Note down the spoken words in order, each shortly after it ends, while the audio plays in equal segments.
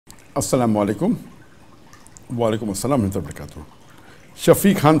Assalamu alaikum. Wa alaikum assalam wa barakatuh.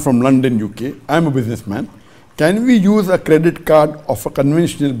 Shafiq Khan from London, UK. I am a businessman. Can we use a credit card of a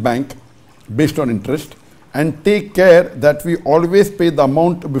conventional bank based on interest and take care that we always pay the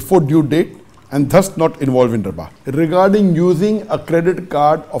amount before due date and thus not involve in riba? Regarding using a credit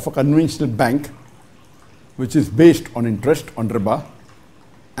card of a conventional bank which is based on interest on riba,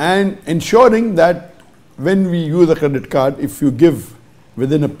 and ensuring that when we use a credit card, if you give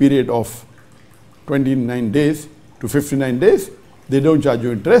within a period of 29 days to 59 days, they don't charge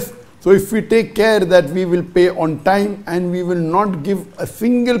you interest. So if we take care that we will pay on time and we will not give a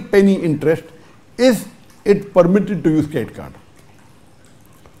single penny interest, is it permitted to use credit card?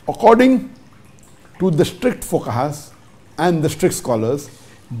 According to the strict fuqahas and the strict scholars,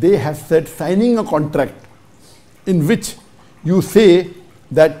 they have said signing a contract in which you say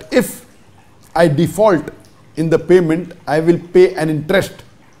that if I default in the payment, I will pay an interest,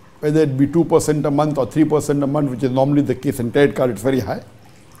 whether it be 2% a month or 3% a month, which is normally the case in credit card. It's very high.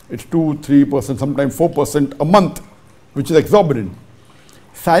 It's 2, 3%, sometimes 4% a month, which is exorbitant.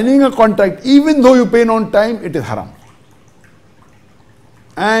 Signing a contract, even though you pay on time, it is haram.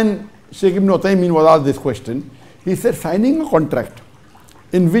 And Sheikh Ibn Uthaymeen was asked this question. He said, signing a contract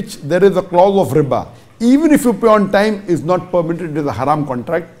in which there is a clause of riba, even if you pay on time, is not permitted. It is a haram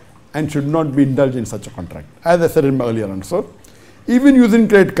contract and should not be indulged in such a contract. As I said in my earlier answer, even using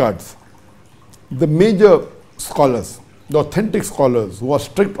credit cards, the major scholars, the authentic scholars who are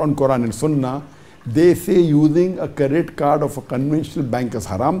strict on Quran and Sunnah, they say using a credit card of a conventional bank is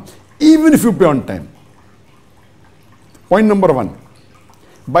haram, even if you pay on time. Point number one,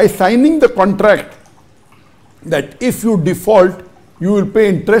 by signing the contract that if you default, you will pay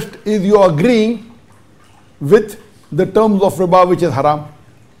interest, is you agreeing with the terms of riba, which is haram.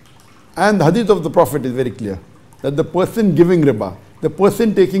 And the hadith of the Prophet is very clear, that the person giving riba, the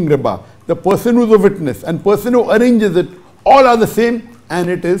person taking riba, the person who is a witness and person who arranges it, all are the same and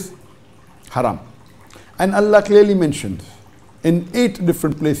it is haram. And Allah clearly mentions in 8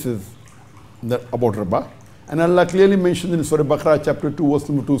 different places about riba. And Allah clearly mentions in Surah Baqarah chapter 2 verse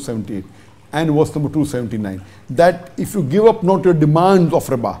number 278 and verse number 279 that if you give up not your demands of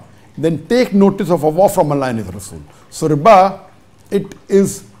riba, then take notice of a war from Allah and His Rasul. So riba, it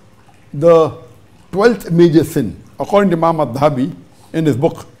is the 12th major sin. According to Imam al-Dhahabi in his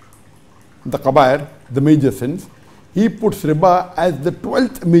book, The Kabair, the major sins, he puts riba as the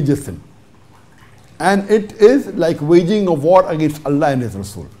 12th major sin. And it is like waging a war against Allah and His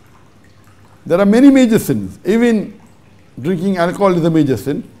Rasul. There are many major sins. Even drinking alcohol is a major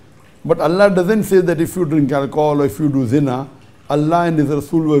sin. But Allah doesn't say that if you drink alcohol or if you do zina, Allah and His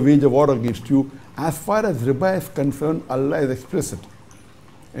Rasul will wage a war against you. As far as riba is concerned, Allah is explicit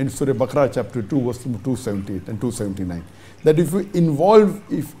in Surah Baqarah chapter 2 verse 278 and 279 that if you involve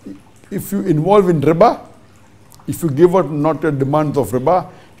in riba, if you give out not your demands of riba,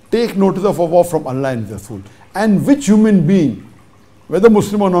 take notice of a war from Allah and His Rasul. And which human being, whether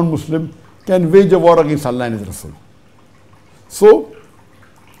Muslim or non-Muslim, can wage a war against Allah and His Rasul? So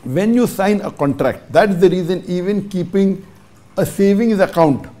when you sign a contract, that is the reason even keeping a savings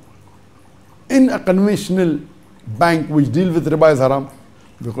account in a conventional bank which deals with riba is haram.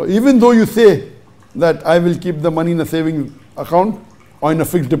 Because even though you say that I will keep the money in a savings account or in a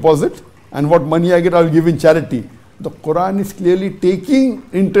fixed deposit, and what money I get I will give in charity, the Quran is clearly taking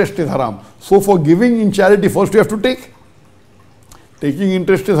interest is haram. So for giving in charity, first you have to take. Taking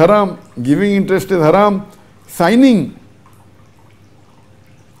interest is haram, giving interest is haram, signing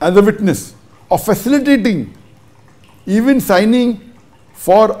as a witness or facilitating, even signing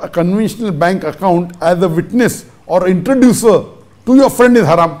for a conventional bank account as a witness or introducer to your friend is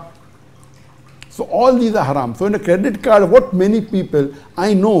haram. So all these are haram. So in a credit card, what many people,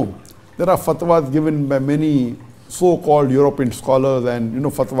 I know there are fatwas given by many so-called European scholars and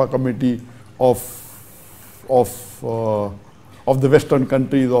fatwa committee of the Western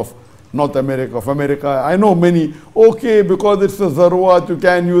countries of North America, of America. I know many, okay, because it's a zarwat, you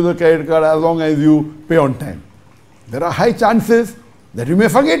can use a credit card as long as you pay on time. There are high chances that you may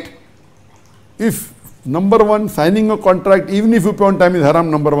forget. If number one, signing a contract, even if you pay on time, is haram,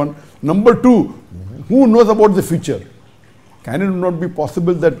 number one. Number two, who knows about the future? Can it not be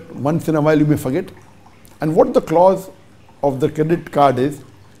possible that once in a while you may forget? And what the clause of the credit card is,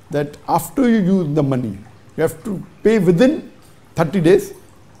 that after you use the money, you have to pay within 30 days,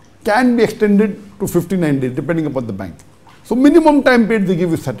 can be extended to 59 days, depending upon the bank. So minimum time paid they give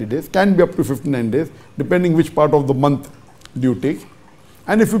you 30 days, can be up to 59 days, depending which part of the month do you take.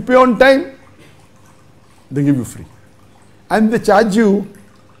 And if you pay on time, they give you free. And they charge you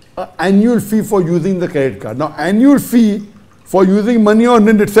an annual fee for using the credit card. Now, annual fee For using money on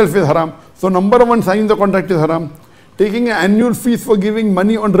rent itself is haram. So number one, signing the contract is haram. Taking an annual fees for giving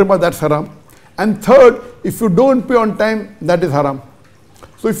money on riba, that's haram. And third, if you don't pay on time, that is haram.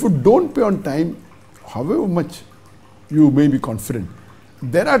 So if you don't pay on time, however much you may be confident,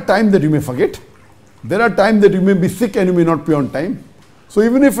 there are times that you may forget. There are times that you may be sick and you may not pay on time. So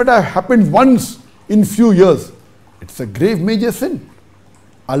even if it happened once in few years, it's a grave major sin.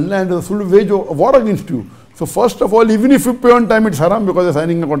 Allah and Rasul will wage a war against you. So first of all, even if you pay on time, it's haram because you're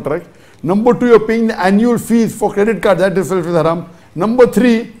signing a contract. Number two, you're paying the annual fees for credit card, that itself is haram. Number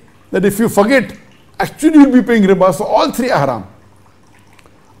three, that if you forget, actually you'll be paying riba. So all three are haram.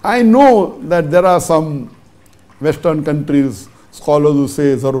 I know that there are some Western countries, scholars who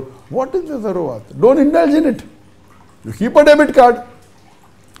say, what is the zarurat? Don't indulge in it. You keep a debit card.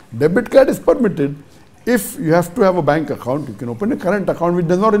 Debit card is permitted. If you have to have a bank account, you can open a current account which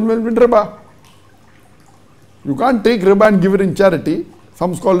does not involve in riba. You can't take riba and give it in charity.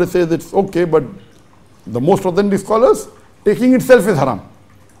 Some scholars say that's okay, but the most authentic scholars, taking itself is haram.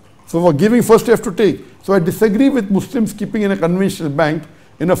 So for giving first you have to take. So I disagree with Muslims keeping in a conventional bank,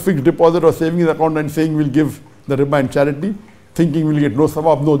 in a fixed deposit or savings account and saying we'll give the riba in charity, thinking we'll get no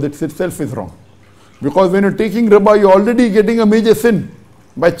sawab. No, that itself is wrong. Because when you're taking riba, you're already getting a major sin.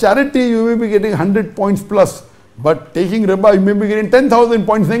 By charity, you may be getting 100 points plus, but taking riba, you may be getting 10,000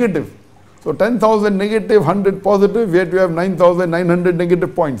 points negative. So 10,000 negative, 100 positive, yet you have 9,900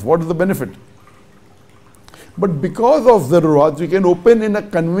 negative points. What is the benefit? But because of zarurat, you can open in a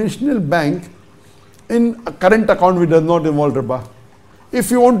conventional bank in a current account which does not involve riba.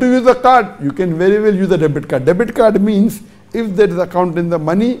 If you want to use a card, you can very well use a debit card. Debit card means if there is account in the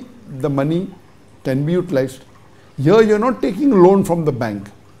money can be utilized. Here you are not taking a loan from the bank.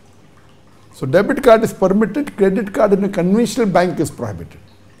 So debit card is permitted, credit card in a conventional bank is prohibited.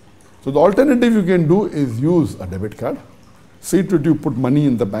 So the alternative you can do is use a debit card. See to it you put money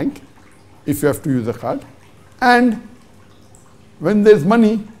in the bank if you have to use a card. And when there is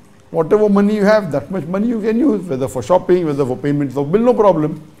money, whatever money you have, that much money you can use, whether for shopping, whether for payments of bill, no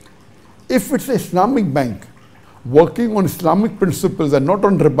problem. If it's an Islamic bank working on Islamic principles and not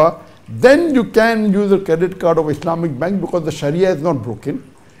on riba, then you can use a credit card of Islamic bank because the Sharia is not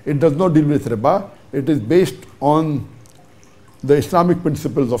broken. It does not deal with riba. It is based on the Islamic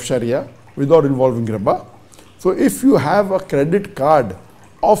principles of Sharia without involving riba. So if you have a credit card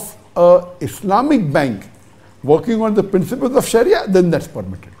of an Islamic bank working on the principles of Sharia, then that's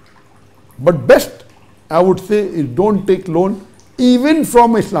permitted. But best, I would say, is don't take loan even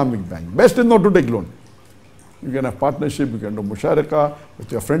from Islamic bank. Best is not to take loan. You can have partnership, you can do musharaka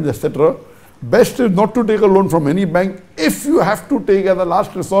with your friends, etc. Best is not to take a loan from any bank. If you have to take as a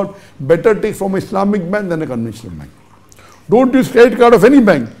last resort, better take from Islamic bank than a conventional bank. Don't use credit card of any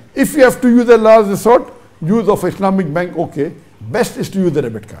bank. If you have to use a last resort, use of Islamic bank, okay. Best is to use the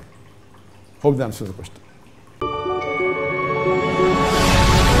debit card. Hope that answers the question.